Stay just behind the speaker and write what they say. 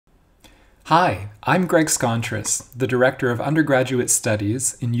Hi, I'm Greg Scontris, the Director of Undergraduate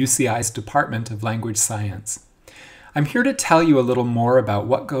Studies in UCI's Department of Language Science. I'm here to tell you a little more about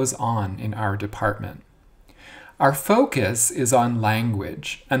what goes on in our department. Our focus is on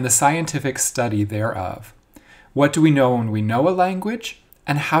language and the scientific study thereof. What do we know when we know a language,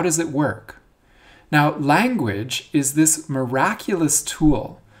 and how does it work? Now, language is this miraculous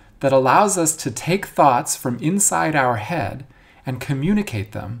tool that allows us to take thoughts from inside our head and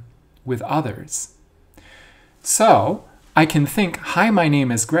communicate them with others. So, I can think, "Hi, my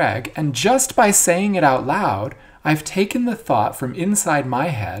name is Greg," and just by saying it out loud, I've taken the thought from inside my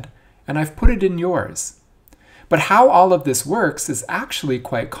head and I've put it in yours. But how all of this works is actually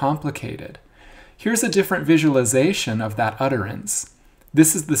quite complicated. Here's a different visualization of that utterance.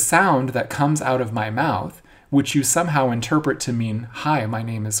 This is the sound that comes out of my mouth, which you somehow interpret to mean, "Hi, my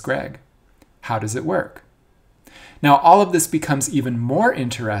name is Greg." How does it work? Now, all of this becomes even more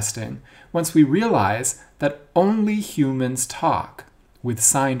interesting once we realize that only humans talk with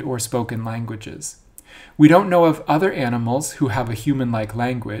signed or spoken languages. We don't know of other animals who have a human-like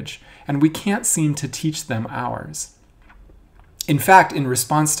language, and we can't seem to teach them ours. In fact, in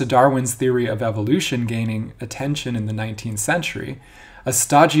response to Darwin's theory of evolution gaining attention in the 19th century, a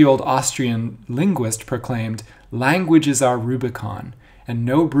stodgy old Austrian linguist proclaimed, "Language is our Rubicon, and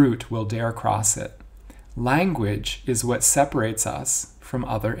no brute will dare cross it." Language is what separates us from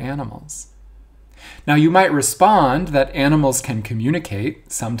other animals. Now, you might respond that animals can communicate,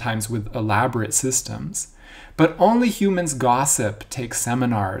 sometimes with elaborate systems, but only humans gossip, take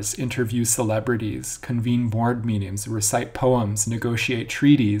seminars, interview celebrities, convene board meetings, recite poems, negotiate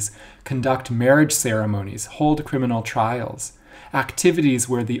treaties, conduct marriage ceremonies, hold criminal trials, activities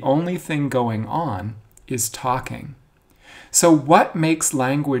where the only thing going on is talking. So what makes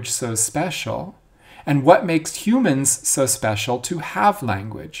language so special? And what makes humans so special to have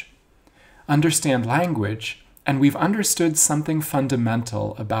language? Understand language, and we've understood something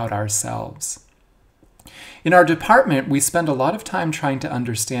fundamental about ourselves. In our department, we spend a lot of time trying to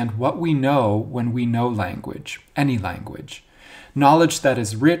understand what we know when we know language, any language. Knowledge that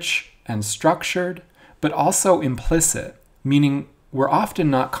is rich and structured, but also implicit, meaning we're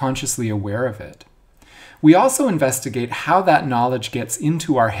often not consciously aware of it. We also investigate how that knowledge gets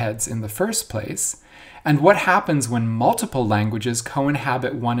into our heads in the first place, and what happens when multiple languages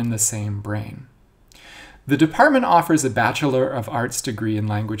co-inhabit one and the same brain. The department offers a Bachelor of Arts degree in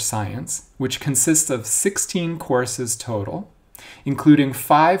language science, which consists of 16 courses total, including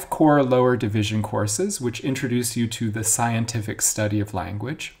 5 core lower division courses, which introduce you to the scientific study of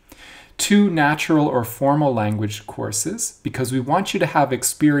language, 2 natural or formal language courses, because we want you to have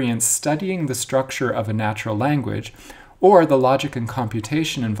experience studying the structure of a natural language or the logic and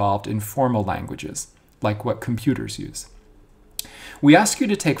computation involved in formal languages, like what computers use. We ask you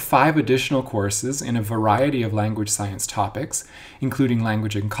to take 5 additional courses in a variety of language science topics, including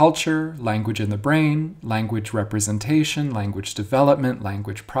language and culture, language in the brain, language representation, language development,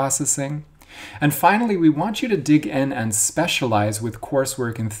 language processing. And finally, we want you to dig in and specialize with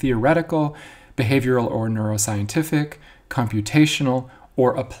coursework in theoretical, behavioral or neuroscientific, computational,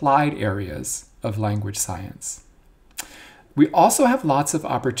 or applied areas of language science. We also have lots of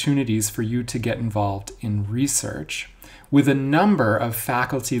opportunities for you to get involved in research, with a number of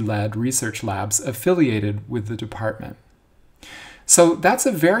faculty-led research labs affiliated with the department. So that's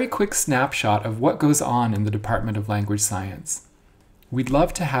a very quick snapshot of what goes on in the Department of Language Science. We'd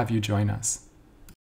love to have you join us.